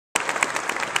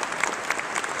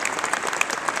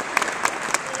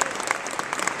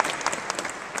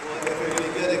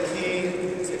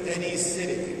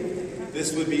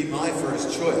this would be my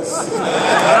first choice. It was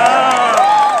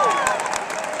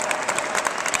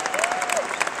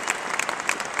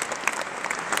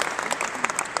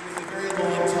a very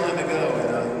long time ago in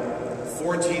a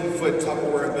 14-foot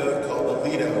Tupperware boat called the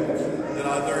Lido that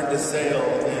I learned to sail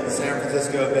in San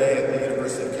Francisco Bay at the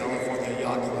University of California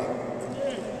Yacht Club.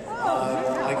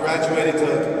 I graduated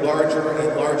to larger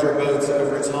and larger boats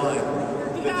over time,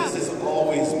 but this has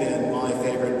always been my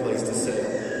favorite place to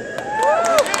sail.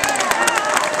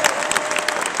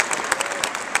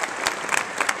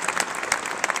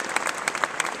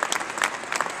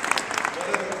 What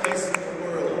other place in the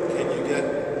world can you get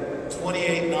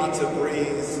 28 knots of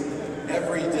breeze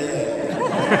every day?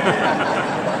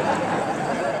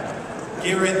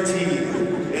 Guaranteed.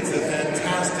 It's a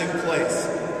fantastic place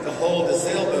to hold a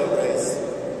sailboat race,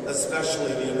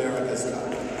 especially the America's Cup.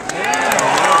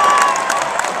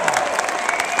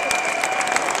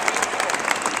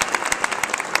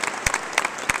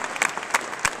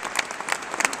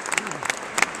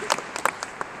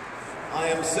 I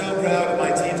am so proud of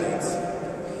my teammates.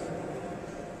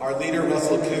 Our leader,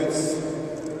 Russell Coots,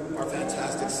 our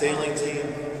fantastic sailing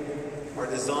team, our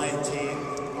design team,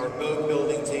 our boat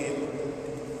building team.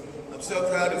 I'm so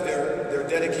proud of their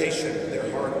dedication, their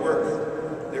hard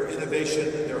work, their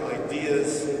innovation, their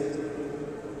ideas,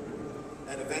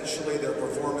 and eventually their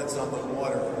performance on the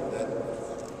water that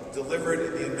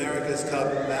delivered the America's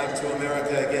Cup back to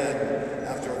America again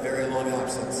after a very long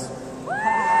absence.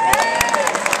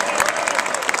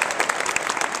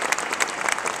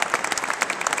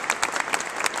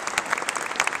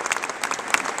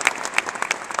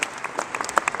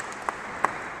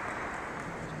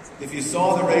 If you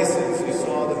saw the races, you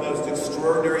saw the most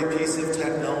extraordinary piece of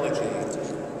technology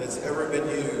that's ever been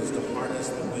used to harness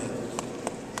the wind.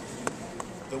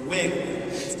 The wing,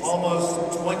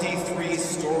 almost 23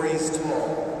 stories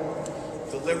tall,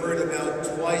 delivered about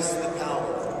twice the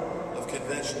power of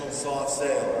conventional soft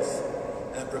sails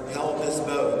and propelled this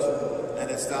boat and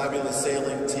its fabulous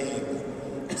sailing team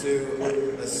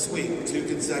to a sweep, 2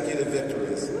 consecutive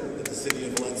victories at the city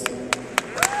of Valencia.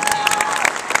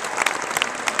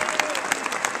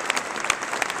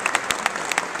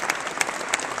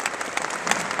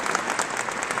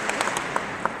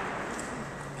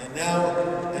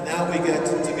 And now we get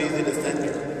to be the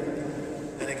defender.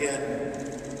 And again,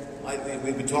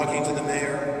 we've been talking to the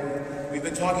mayor. We've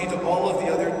been talking to all of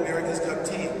the other America's Cup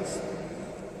teams.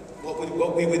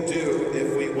 What we would do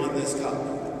if we won this cup.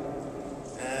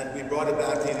 And we brought it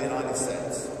back to the United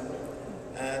States.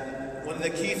 And one of the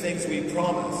key things we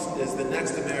promised is the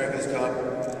next America's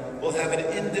Cup will have an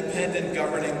independent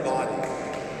governing body.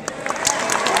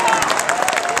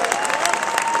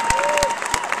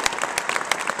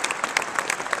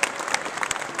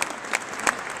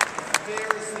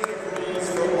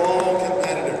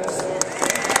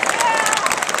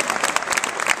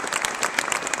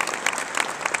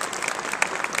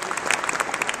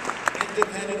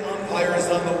 Independent umpires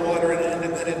on the water and an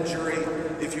independent jury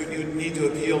if you need to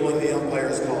appeal one of the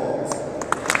umpires' calls.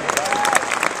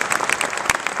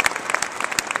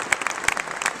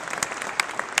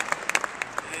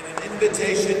 And an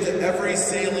invitation to every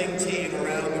sailing team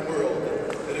around the world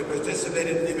that have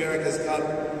participated in the America's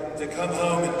Cup to come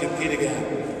home and compete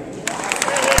again.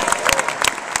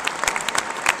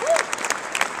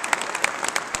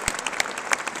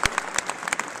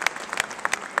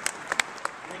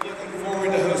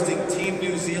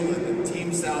 Zealand and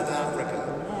Team South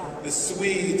Africa, the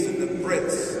Swedes and the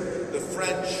Brits, the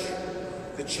French,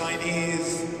 the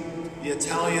Chinese, the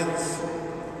Italians,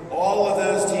 all of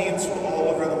those teams from all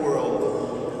over the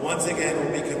world once again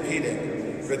will be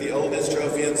competing for the oldest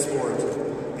trophy in sport,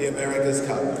 the America's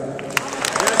Cup.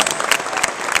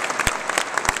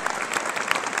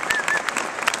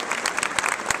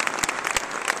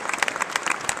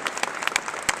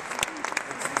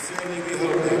 And sincerely we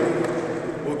hope that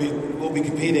we'll be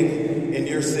competing in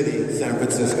your city, San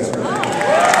Francisco. Now,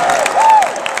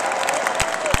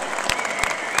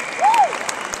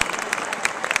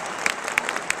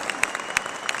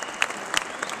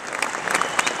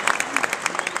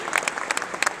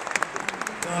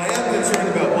 I am concerned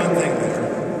about one thing there,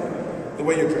 the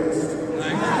way you're dressed.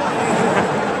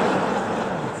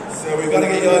 So we've got to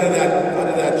get you out of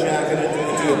that jacket and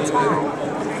into it.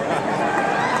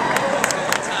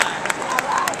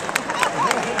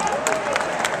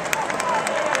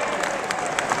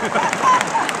 Ha ha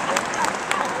ha!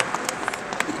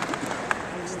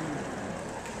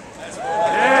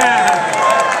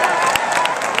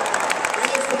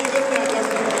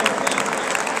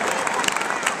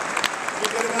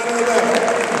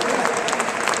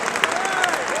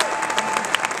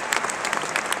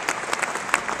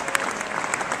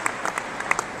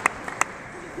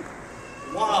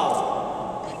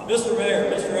 Mr. Mayor,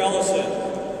 Mr. Ellison,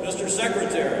 Mr.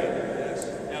 Secretary,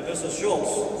 and Mrs. Schultz,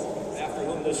 after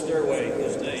whom this stairway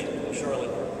is named,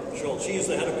 Charlotte Schultz. She is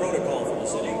the head of protocol for the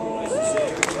city. Nice to see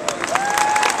you.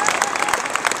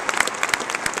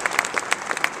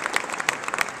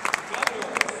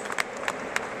 Governors,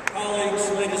 colleagues,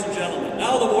 ladies and gentlemen,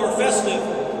 now the more festive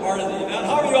part of the event.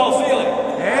 How are you all feeling?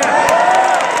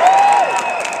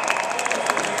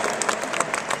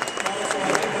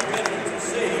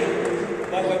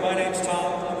 By the way, my name's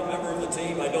Tom. I'm a member of the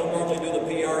team. I don't normally do the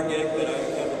PR gig, but I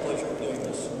have the pleasure of doing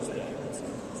this today. As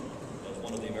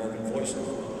one of the American voices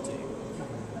of the team.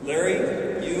 Larry,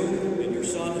 you and your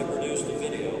son have produced a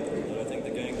video that I think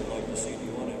the gang would like to see. Do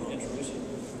you want to introduce it?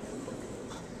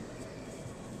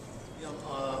 Yeah,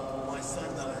 my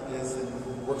son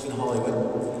works in Hollywood,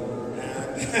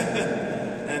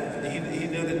 and he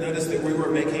noticed that we were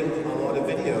making a lot of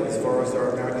video as far as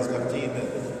our America's Cup team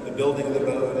and the building of the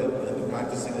boat and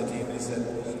practicing the team. And he said,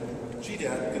 "Gee,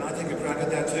 Dad, can I take a crack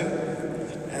at that too?"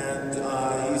 And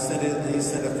he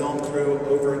sent a film crew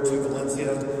over to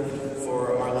Valencia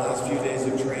for our last few days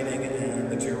of training and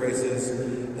the 2 races.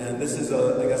 And this is,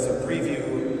 I guess, a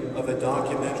preview of a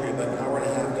documentary, about an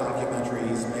hour-and-a-half documentary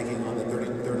he's making on the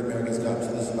 33rd America's Cup.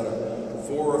 So this is about a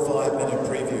 4 or 5 minute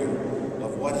preview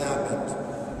of what happened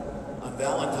on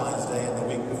Valentine's Day and the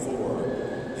week before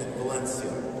in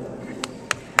Valencia.